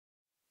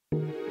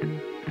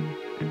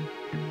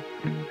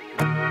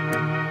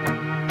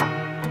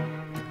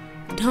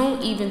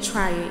Don't even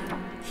try it.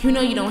 You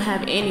know you don't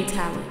have any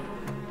talent.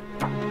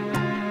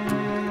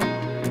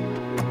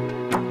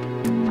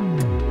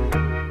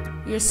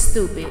 You're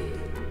stupid.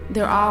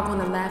 They're all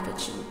gonna laugh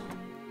at you.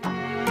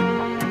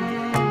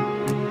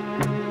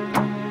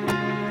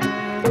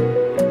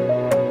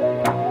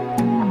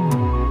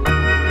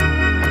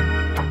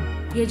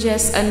 You're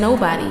just a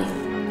nobody.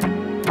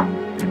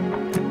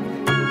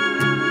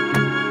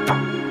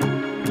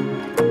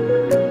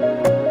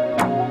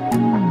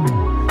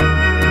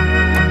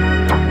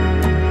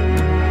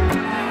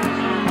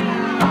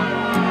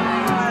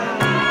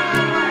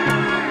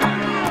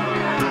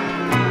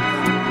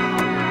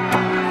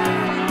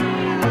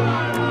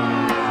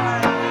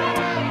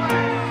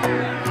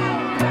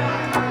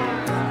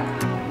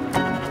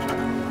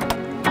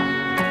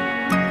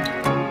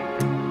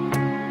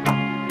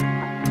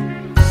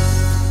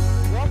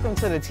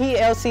 To the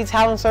TLC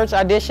Talent Search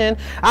audition.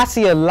 I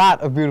see a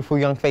lot of beautiful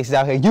young faces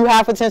out here. You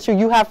have potential,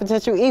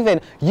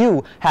 even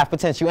you have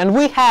potential. And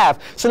we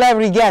have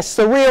celebrity guest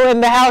Surreal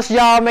in the house,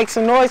 y'all. Make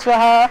some noise for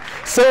her.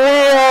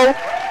 Surreal.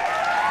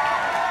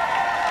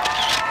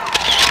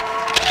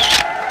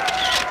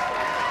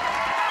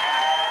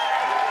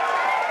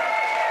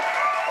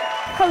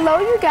 Hello,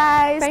 you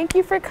guys. Thank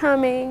you for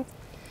coming.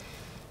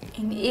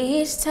 And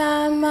each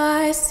time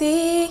I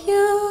see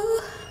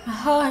you, my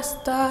heart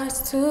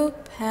starts to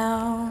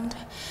pound.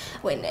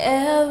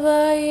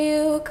 Whenever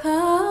you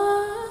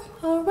come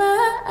around,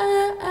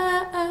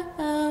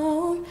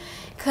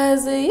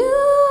 'cause you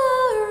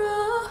are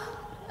all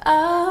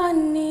I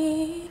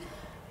need.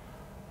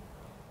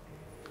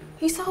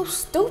 He's so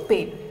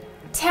stupid.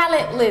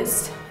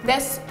 Talentless.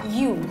 That's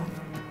you.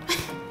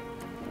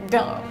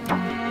 Dumb.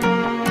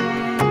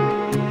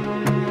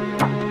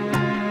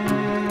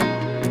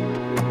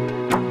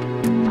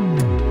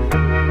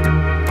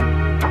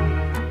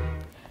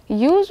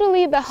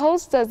 Usually the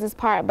host does this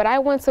part, but I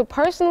want to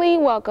personally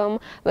welcome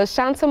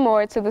LaShaunta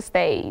Moore to the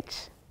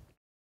stage.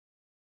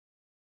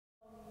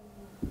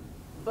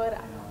 But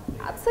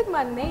I took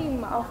my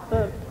name off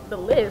the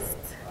list.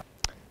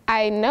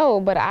 I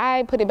know, but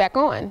I put it back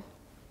on.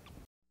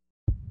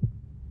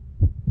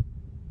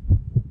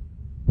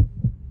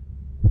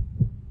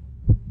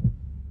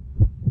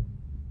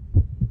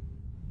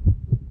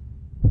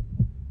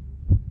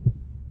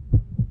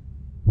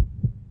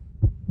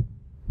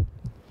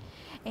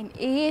 And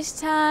each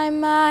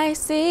time I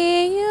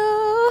see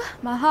you,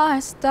 my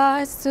heart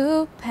starts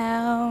to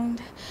pound.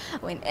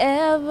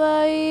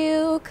 Whenever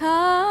you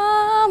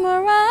come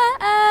around,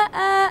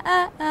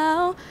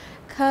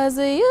 'cause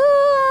you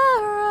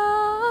are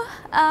all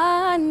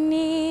I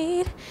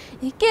need.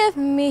 You give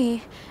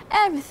me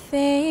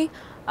everything,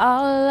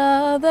 all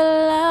of the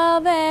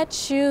love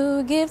that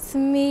you give to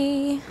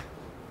me.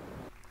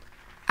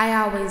 I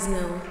always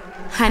knew.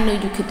 I knew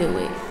you could do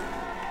it.